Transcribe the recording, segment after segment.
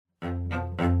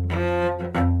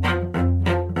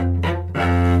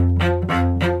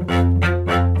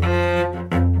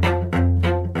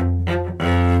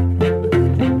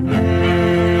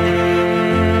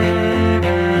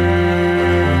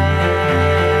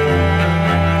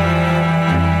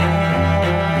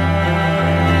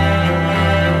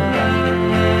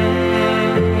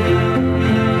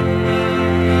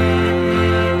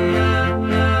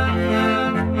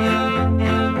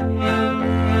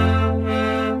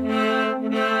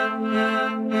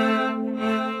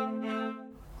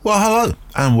Well, hello,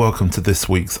 and welcome to this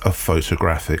week's A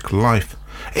Photographic Life.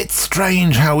 It's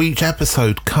strange how each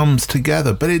episode comes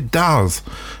together, but it does.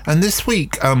 And this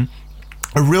week, a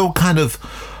real kind of,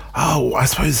 I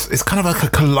suppose it's kind of like a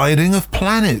colliding of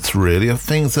planets, really, of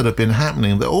things that have been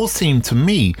happening that all seem to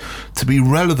me to be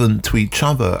relevant to each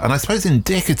other, and I suppose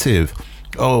indicative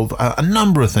of a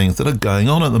number of things that are going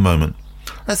on at the moment.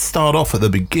 Let's start off at the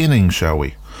beginning, shall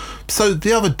we? So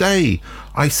the other day,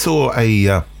 I saw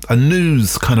a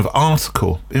news kind of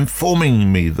article informing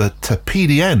me that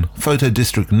PDN, Photo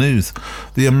District News,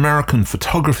 the American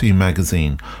photography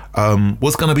magazine,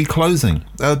 was going to be closing.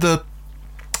 The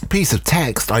piece of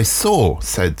text I saw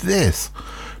said this: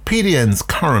 PDN's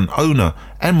current owner,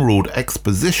 Emerald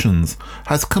Expositions,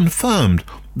 has confirmed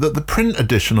that the print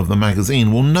edition of the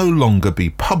magazine will no longer be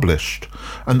published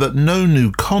and that no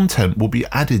new content will be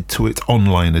added to its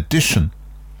online edition.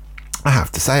 I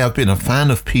have to say, I've been a fan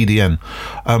of PDN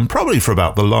probably for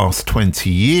about the last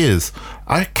 20 years.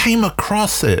 I came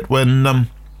across it when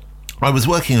I was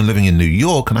working and living in New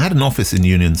York, and I had an office in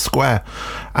Union Square,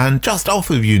 and just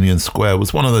off of Union Square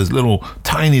was one of those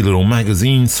tiny little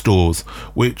magazine stores,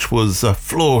 which was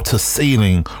floor to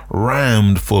ceiling,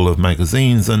 rammed full of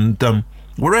magazines, and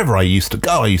wherever I used to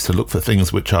go, I used to look for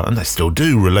things which are, and I still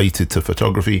do, related to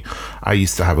photography. I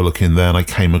used to have a look in there, and I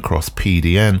came across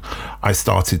PDN. I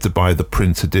started to buy the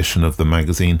print edition of the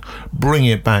magazine, bring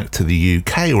it back to the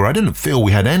UK, where I didn't feel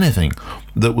we had anything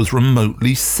that was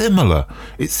remotely similar.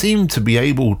 It seemed to be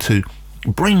able to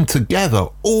bring together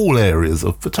all areas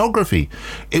of photography.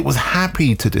 It was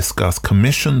happy to discuss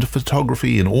commissioned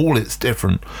photography in all its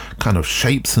different kind of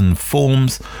shapes and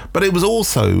forms, but it was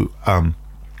also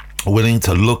willing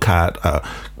to look at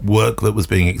work that was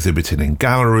being exhibited in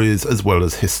galleries, as well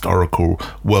as historical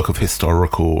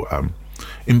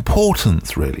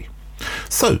importance, really.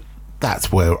 So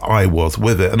that's where I was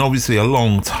with it, and obviously a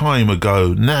long time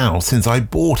ago now since I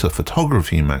bought a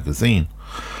photography magazine.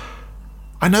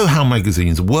 I know how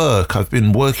magazines work. I've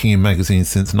been working in magazines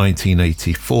since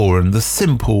 1984, and the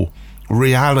simple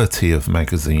reality of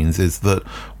magazines is that,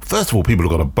 first of all, people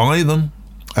have got to buy them.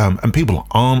 And people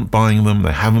aren't buying them.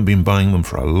 They haven't been buying them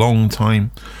for a long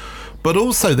time. But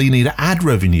also they need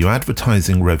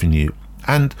advertising revenue.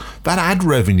 And that ad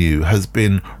revenue has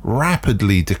been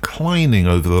rapidly declining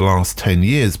over the last 10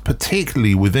 years,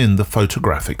 particularly within the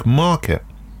photographic market.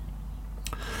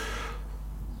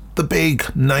 The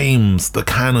big names, the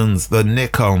Canons, the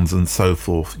Nikons and so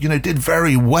forth, did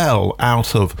very well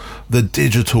out of the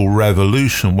digital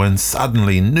revolution, when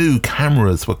suddenly new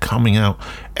cameras were coming out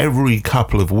every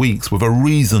couple of weeks with a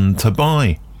reason to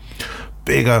buy.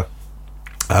 Bigger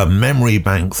memory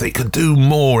banks, it could do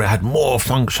more, it had more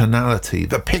functionality,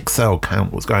 the pixel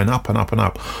count was going up and up and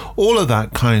up. All of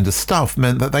that kind of stuff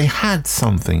meant that they had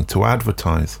something to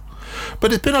advertise.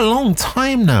 But it's been a long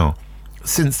time now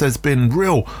since there's been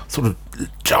real sort of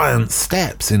giant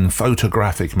steps in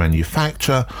photographic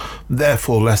manufacture.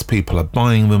 Therefore less people are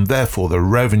buying them, therefore the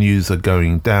revenues are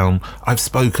going down. I've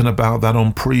spoken about that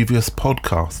on previous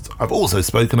podcasts. I've also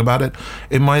spoken about it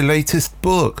in my latest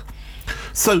book.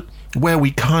 So where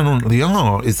we currently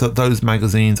are is that those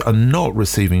magazines are not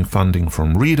receiving funding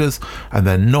from readers, and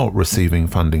they're not receiving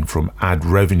funding from ad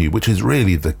revenue, which is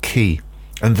really the key,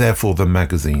 and therefore the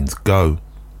magazines go.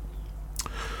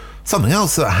 Something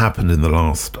else that happened in the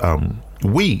last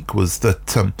week was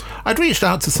that I'd reached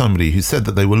out to somebody who said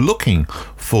that they were looking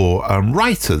for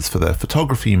writers for their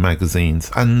photography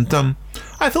magazines, and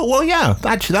I thought, well, yeah,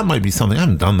 actually that might be something. I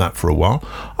haven't done that for a while.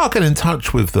 I'll get in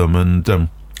touch with them and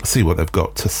see what they've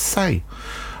got to say.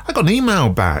 I got an email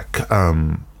back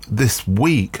this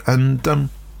week, and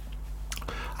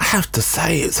I have to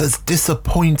say it's as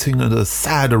disappointing and as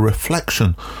sad a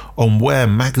reflection on where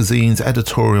magazines,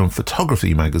 editorial and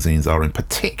photography magazines are in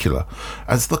particular,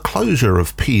 as the closure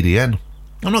of PDN.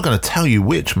 I'm not going to tell you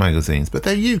which magazines, but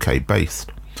they're UK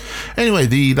based. Anyway,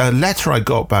 the letter I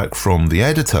got back from the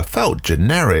editor felt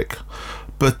generic,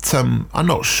 but I'm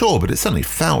not sure, but it certainly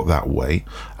felt that way.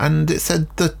 And it said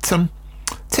that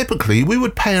typically we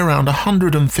would pay around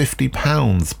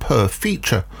 £150 per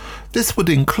feature. This would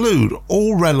include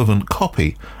all relevant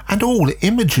copy and all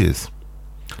images.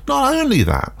 Not only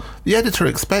that, the editor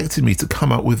expected me to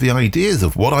come up with the ideas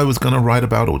of what I was going to write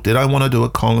about, or did I want to do a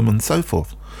column and so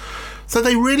forth. So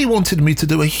they really wanted me to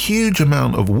do a huge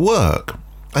amount of work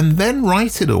and then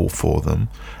write it all for them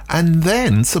and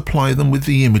then supply them with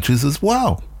the images as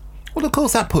well. Well, of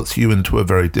course, that puts you into a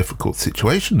very difficult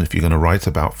situation if you're going to write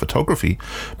about photography,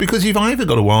 because you've either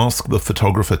got to ask the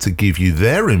photographer to give you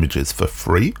their images for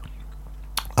free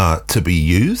to be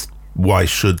used, Why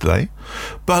should they?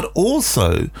 But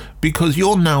also because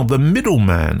you're now the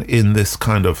middleman in this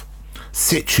kind of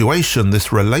situation,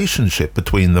 this relationship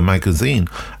between the magazine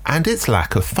and its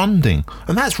lack of funding.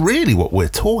 And that's really what we're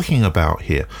talking about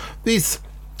here. These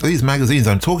magazines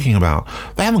I'm talking about,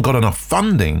 they haven't got enough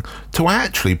funding to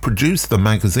actually produce the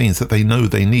magazines that they know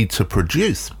they need to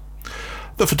produce.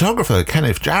 The photographer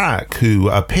Kenneth Jarrett, who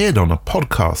appeared on a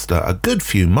podcast a good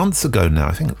few months ago now,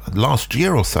 I think last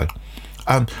year or so,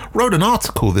 wrote an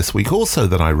article this week also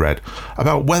that I read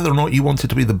about whether or not you wanted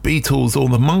to be the Beatles or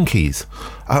the Monkees,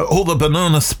 or the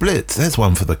Banana Splits. There's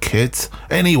one for the kids.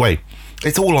 Anyway,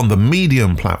 it's all on the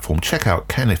Medium platform. Check out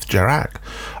Kenneth Jarrett.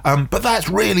 But that's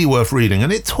really worth reading,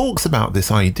 and it talks about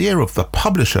this idea of the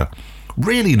publisher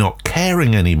really not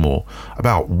caring anymore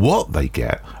about what they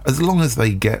get as long as they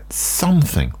get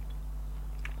something.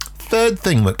 Third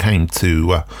thing that came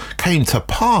to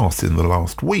pass in the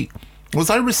last week was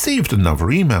I received another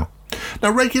email.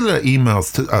 Now, regular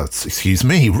listeners to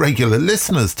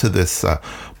this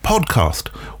podcast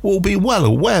will be well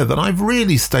aware that I've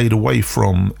really stayed away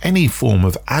from any form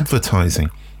of advertising,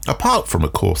 apart from,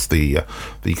 of course, the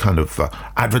kind of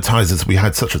advertisers we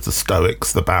had, such as the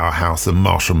Stoics, the Bauhaus, and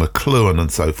Marshall McLuhan,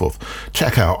 and so forth.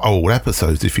 Check out old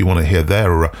episodes if you want to hear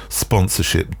their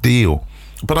sponsorship deal.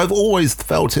 But I've always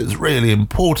felt it's really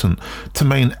important to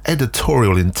maintain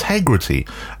editorial integrity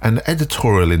and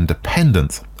editorial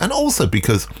independence. And also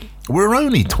because we're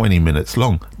only 20 minutes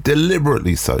long,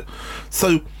 deliberately so.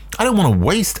 So I don't want to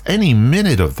waste any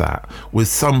minute of that with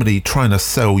somebody trying to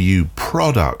sell you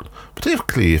product,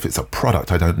 particularly if it's a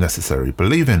product I don't necessarily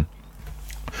believe in.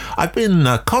 I've been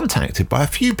contacted by a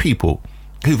few people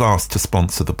who've asked to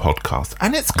sponsor the podcast,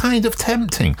 and it's kind of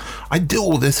tempting. I do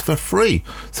all this for free,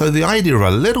 so the idea of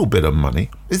a little bit of money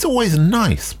is always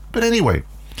nice. But anyway,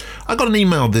 I got an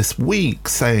email this week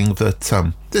saying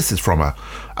that this is from a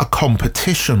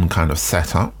competition kind of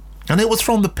setup, and it was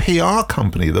from the PR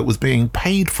company that was being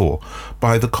paid for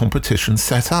by the competition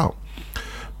setup.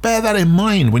 Bear that in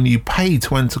mind when you pay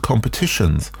to enter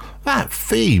competitions. That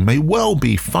fee may well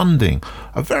be funding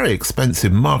a very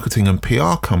expensive marketing and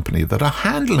PR company that are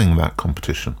handling that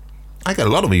competition. I get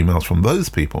a lot of emails from those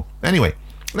people. Anyway,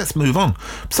 let's move on.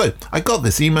 So I got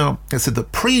this email. It said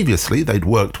that previously they'd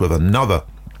worked with another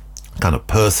kind of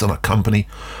person, a company,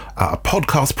 a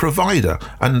podcast provider,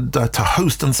 and to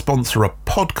host and sponsor a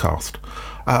podcast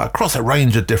across a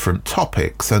range of different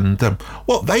topics. And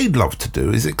what they'd love to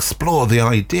do is explore the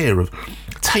idea of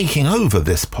taking over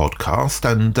this podcast,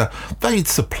 and they'd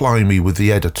supply me with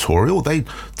the editorial. They'd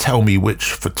tell me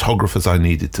which photographers I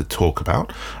needed to talk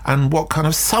about and what kind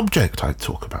of subject I'd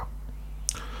talk about.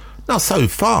 Now, so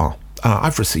far,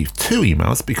 I've received 2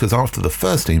 emails because after the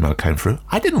first email came through,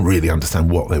 I didn't really understand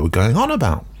what they were going on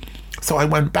about. So I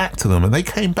went back to them and they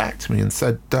came back to me and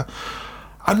said,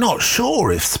 I'm not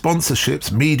sure if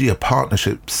sponsorships, media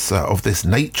partnerships of this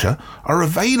nature are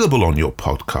available on your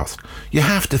podcast. You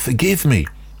have to forgive me,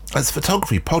 as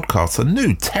photography podcasts are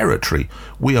new territory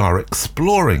we are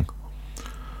exploring.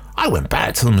 I went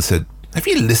back to them and said, have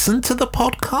you listened to the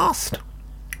podcast?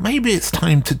 Maybe it's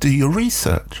time to do your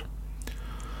research.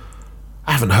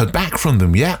 I haven't heard back from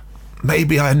them yet.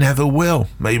 Maybe I never will.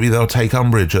 Maybe they'll take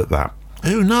umbrage at that.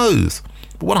 Who knows?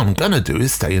 But what I'm going to do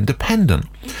is stay independent.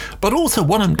 But also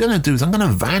what I'm going to do is I'm going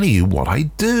to value what I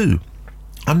do.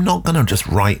 I'm not going to just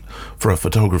write for a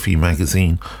photography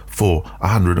magazine for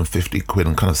 150 quid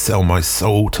and kind of sell my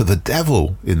soul to the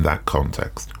devil in that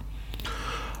context.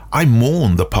 I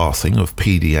mourn the passing of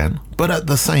PDN, but at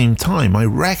the same time I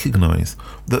recognise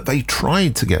that they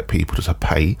tried to get people to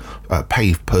pay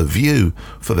per view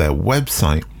for their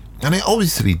website, and it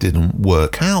obviously didn't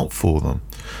work out for them.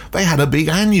 They had a big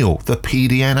annual, the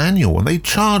PDN annual, and they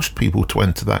charged people to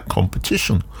enter that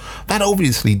competition. That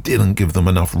obviously didn't give them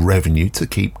enough revenue to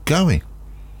keep going.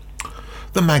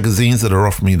 The magazines that are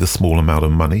offering me the small amount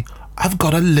of money have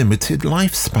got a limited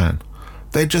lifespan.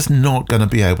 They're just not going to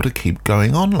be able to keep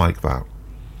going on like that.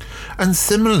 And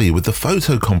similarly with the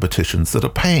photo competitions that are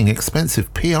paying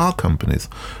expensive PR companies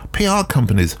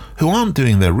who aren't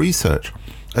doing their research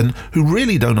and who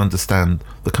really don't understand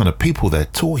the kind of people they're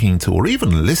talking to or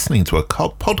even listening to a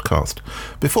podcast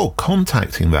before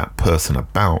contacting that person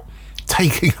about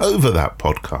taking over that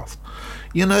podcast.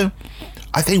 You know,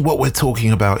 I think what we're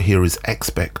talking about here is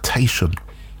expectation.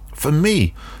 For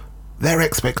me, their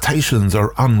expectations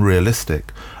are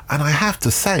unrealistic, and I have to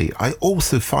say, I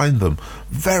also find them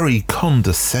very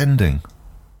condescending.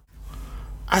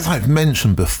 As I've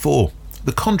mentioned before,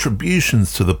 the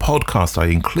contributions to the podcast I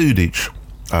include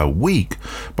week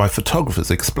by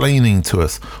photographers explaining to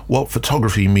us what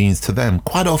photography means to them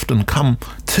quite often come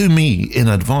to me in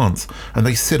advance, and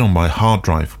they sit on my hard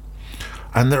drive.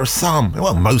 And there are some,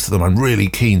 well, most of them I'm really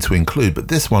keen to include, but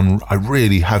this one I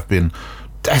really have been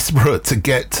desperate to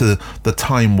get to the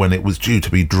time when it was due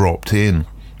to be dropped in.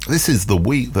 This is the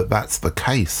week that's the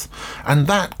case. And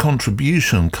that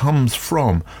contribution comes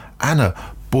from Anna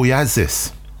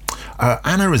Boyiazis.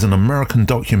 Anna is an American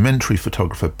documentary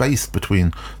photographer based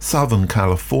between Southern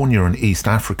California and East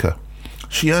Africa.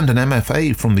 She earned an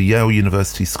MFA from the Yale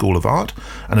University School of Art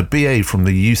and a BA from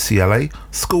the UCLA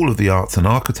School of the Arts and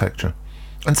Architecture,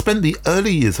 and spent the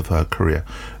early years of her career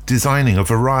designing a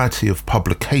variety of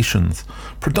publications,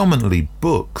 predominantly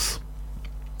books.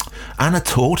 Anna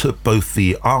taught at both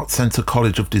the Art Center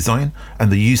College of Design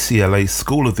and the UCLA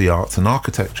School of the Arts and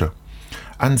Architecture,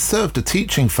 and served a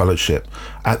teaching fellowship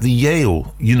at the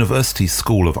Yale University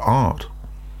School of Art.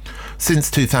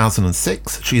 Since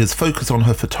 2006, she has focused on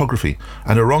her photography,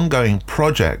 and her ongoing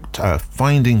project,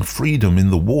 Finding Freedom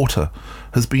in the Water,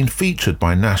 has been featured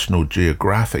by National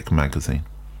Geographic magazine.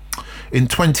 In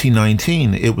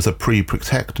 2019, it was a Prix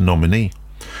Protect nominee.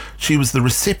 She was the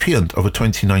recipient of a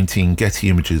 2019 Getty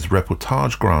Images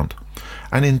reportage grant,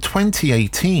 and in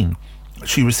 2018,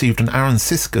 she received an Aaron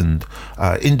Siskind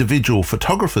Individual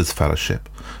Photographers Fellowship,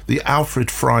 the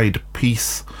Alfred Fried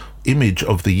Peace Image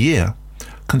of the Year,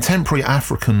 Contemporary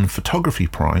African Photography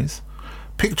Prize,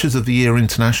 Pictures of the Year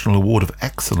International Award of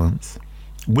Excellence,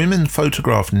 Women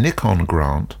Photograph Nikon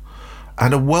Grant,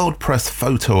 and a World Press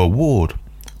Photo Award.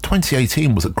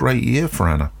 2018 was a great year for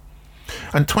Anna.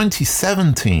 And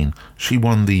 2017, she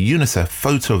won the UNICEF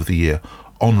Photo of the Year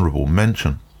Honourable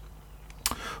Mention.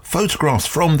 Photographs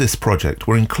from this project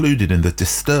were included in the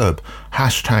Disturb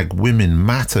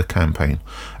 #WomenMatter campaign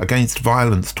against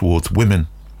violence towards women,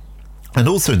 and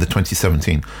also in the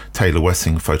 2017 Taylor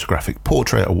Wessing Photographic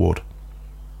Portrait Award.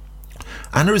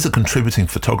 Anna is a contributing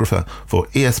photographer for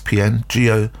ESPN,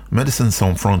 Geo, Médecins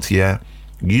Sans Frontières,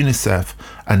 UNICEF,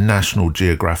 and National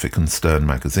Geographic and Stern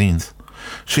magazines.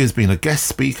 She has been a guest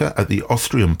speaker at the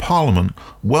Austrian Parliament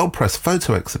World Press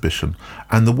Photo Exhibition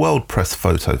and the World Press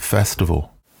Photo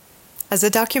Festival. As a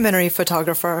documentary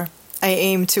photographer, I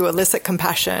aim to elicit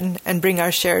compassion and bring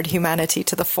our shared humanity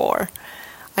to the fore.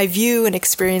 I view and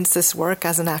experience this work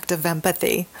as an act of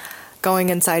empathy. Going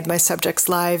inside my subjects'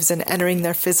 lives and entering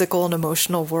their physical and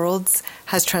emotional worlds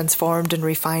has transformed and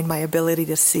refined my ability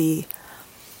to see.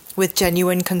 With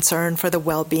genuine concern for the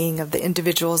well-being of the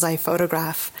individuals I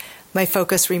photograph, my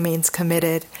focus remains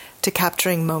committed to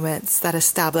capturing moments that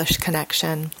establish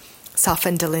connection,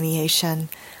 soften delineation,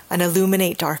 and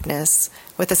illuminate darkness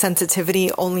with a sensitivity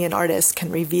only an artist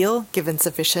can reveal given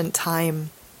sufficient time.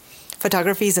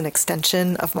 Photography is an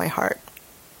extension of my heart.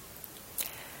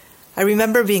 I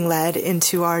remember being led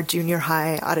into our junior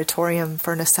high auditorium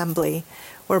for an assembly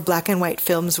where black and white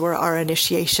films were our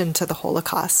initiation to the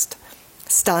Holocaust.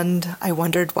 Stunned, I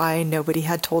wondered why nobody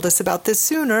had told us about this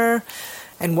sooner,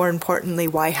 and more importantly,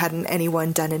 why hadn't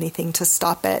anyone done anything to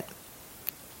stop it?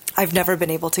 I've never been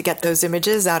able to get those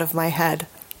images out of my head.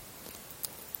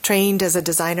 Trained as a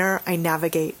designer, I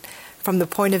navigate from the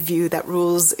point of view that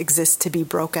rules exist to be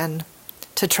broken,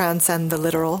 to transcend the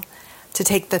literal, to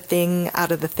take the thing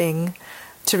out of the thing,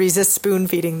 to resist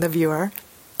spoon-feeding the viewer,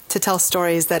 to tell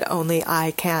stories that only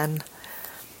I can.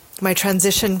 My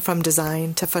transition from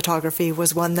design to photography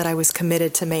was one that I was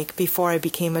committed to make before I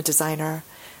became a designer.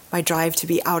 My drive to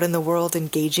be out in the world,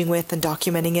 engaging with and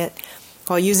documenting it,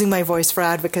 while using my voice for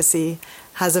advocacy,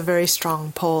 has a very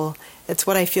strong pull. It's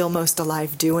what I feel most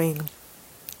alive doing.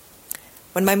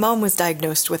 When my mom was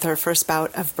diagnosed with her first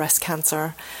bout of breast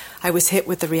cancer, I was hit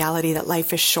with the reality that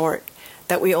life is short,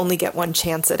 that we only get one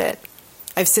chance at it.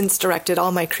 I've since directed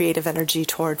all my creative energy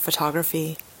toward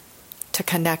photography, to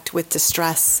connect with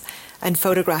distress and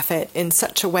photograph it in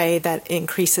such a way that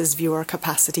increases viewer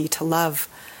capacity to love,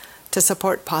 to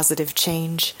support positive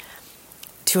change,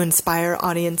 to inspire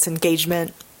audience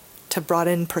engagement, to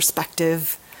broaden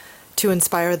perspective, to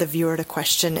inspire the viewer to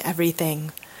question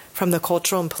everything, from the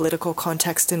cultural and political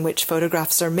context in which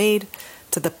photographs are made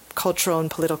to the cultural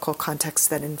and political contexts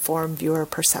that inform viewer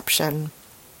perception.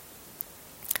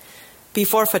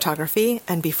 Before photography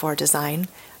and before design,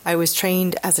 I was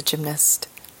trained as a gymnast.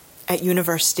 At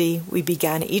university, we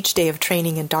began each day of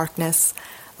training in darkness,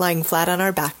 lying flat on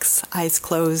our backs, eyes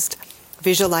closed,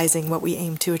 visualizing what we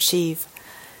aimed to achieve.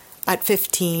 At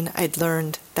 15, I'd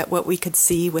learned that what we could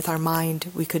see with our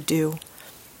mind, we could do.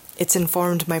 It's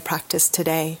informed my practice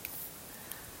today.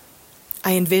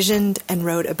 I envisioned and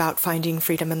wrote about finding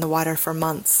freedom in the water for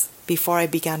months before I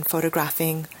began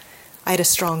photographing. I had a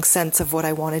strong sense of what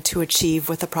I wanted to achieve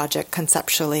with the project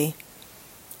conceptually.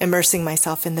 Immersing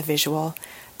myself in the visual,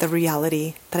 the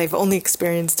reality that I've only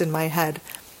experienced in my head,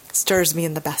 stirs me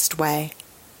in the best way.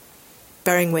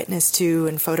 Bearing witness to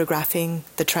and photographing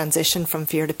the transition from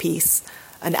fear to peace,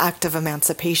 an act of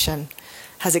emancipation,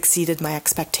 has exceeded my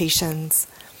expectations.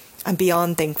 I'm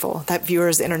beyond thankful that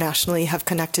viewers internationally have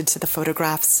connected to the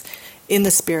photographs in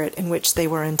the spirit in which they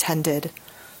were intended.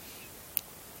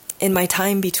 In my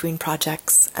time between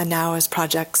projects, and now as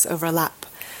projects overlap,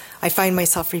 I find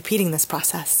myself repeating this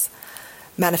process,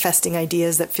 manifesting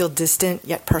ideas that feel distant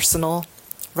yet personal,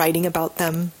 writing about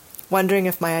them, wondering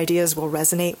if my ideas will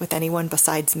resonate with anyone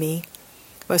besides me.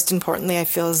 Most importantly, I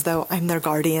feel as though I'm their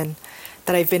guardian,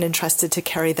 that I've been entrusted to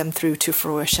carry them through to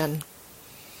fruition.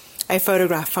 I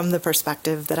photograph from the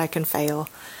perspective that I can fail,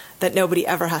 that nobody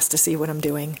ever has to see what I'm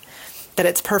doing, that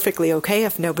it's perfectly okay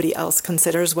if nobody else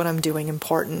considers what I'm doing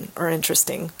important or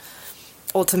interesting.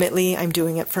 Ultimately, I'm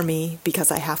doing it for me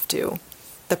because I have to.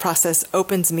 The process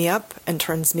opens me up and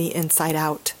turns me inside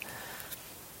out.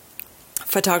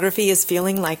 Photography is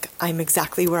feeling like I'm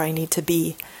exactly where I need to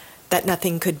be, that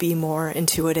nothing could be more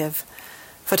intuitive.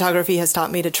 Photography has taught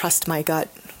me to trust my gut,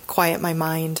 quiet my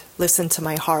mind, listen to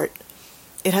my heart.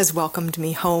 It has welcomed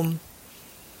me home.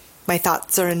 My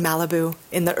thoughts are in Malibu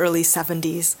in the early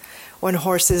 70s, when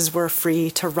horses were free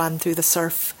to run through the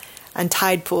surf and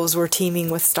tide pools were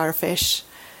teeming with starfish.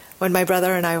 When my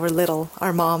brother and I were little,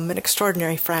 our mom, an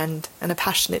extraordinary friend and a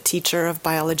passionate teacher of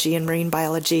biology and marine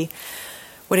biology,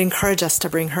 would encourage us to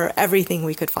bring her everything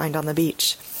we could find on the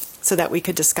beach so that we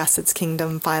could discuss its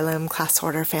kingdom, phylum, class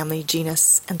order, family,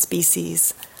 genus, and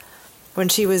species. When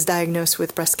she was diagnosed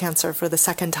with breast cancer for the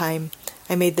second time,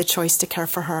 I made the choice to care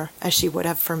for her as she would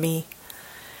have for me.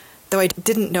 Though I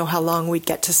didn't know how long we'd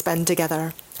get to spend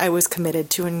together, I was committed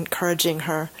to encouraging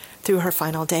her through her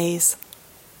final days.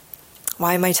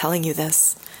 Why am I telling you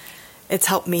this? It's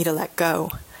helped me to let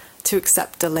go, to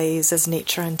accept delays as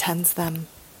nature intends them.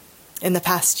 In the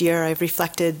past year, I've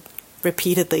reflected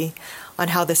repeatedly on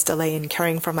how this delay in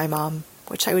caring for my mom,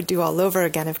 which I would do all over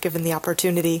again if given the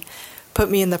opportunity,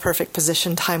 put me in the perfect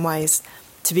position time-wise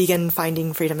to begin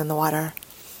finding freedom in the water,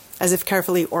 as if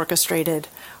carefully orchestrated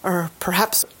or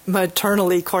perhaps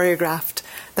maternally choreographed.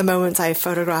 The moments I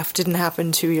photographed didn't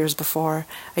happen 2 years before,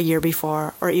 a year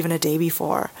before, or even a day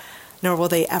before, nor will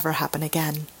they ever happen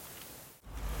again.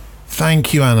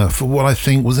 Thank you, Anna, for what I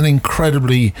think was an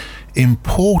incredibly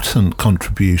important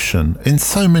contribution in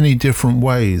so many different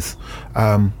ways.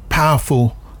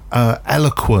 Powerful,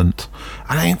 eloquent,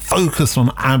 and I think focused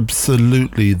on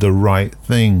absolutely the right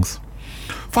things.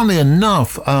 Funnily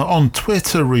enough, on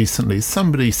Twitter recently,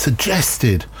 somebody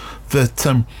suggested that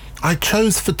I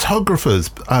chose photographers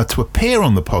to appear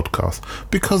on the podcast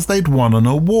because they'd won an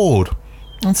award.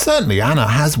 And certainly Anna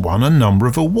has won a number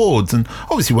of awards. And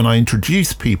obviously when I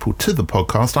introduce people to the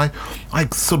podcast, I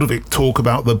sort of talk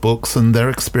about the books and their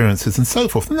experiences and so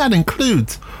forth. And that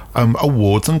includes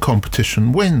awards and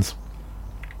competition wins.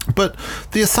 But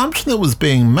the assumption that was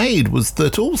being made was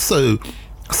that also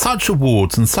such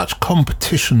awards and such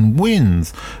competition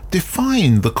wins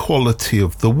define the quality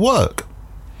of the work.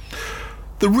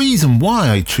 The reason why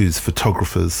I choose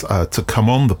photographers to come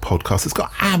on the podcast has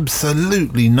got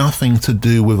absolutely nothing to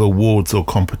do with awards or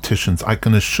competitions. I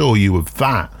can assure you of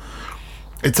that.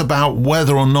 It's about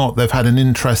whether or not they've had an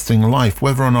interesting life,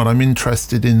 whether or not I'm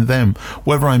interested in them,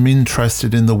 whether I'm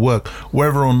interested in the work,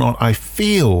 whether or not I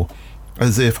feel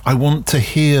as if I want to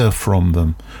hear from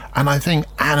them. And I think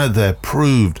Anna there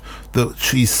proved that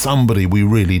she's somebody we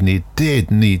really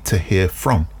did need to hear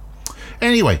from.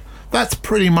 Anyway, that's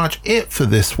pretty much it for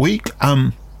this week.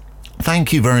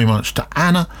 Thank you very much to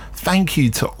Anna. Thank you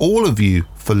to all of you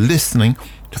for listening.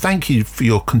 Thank you for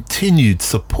your continued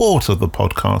support of the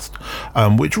podcast,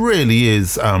 which really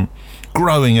is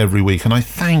growing every week. And I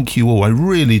thank you all. I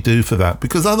really do for that,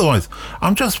 because otherwise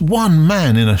I'm just one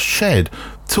man in a shed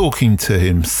talking to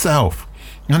himself.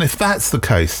 And if that's the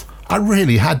case, I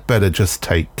really had better just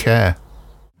take care.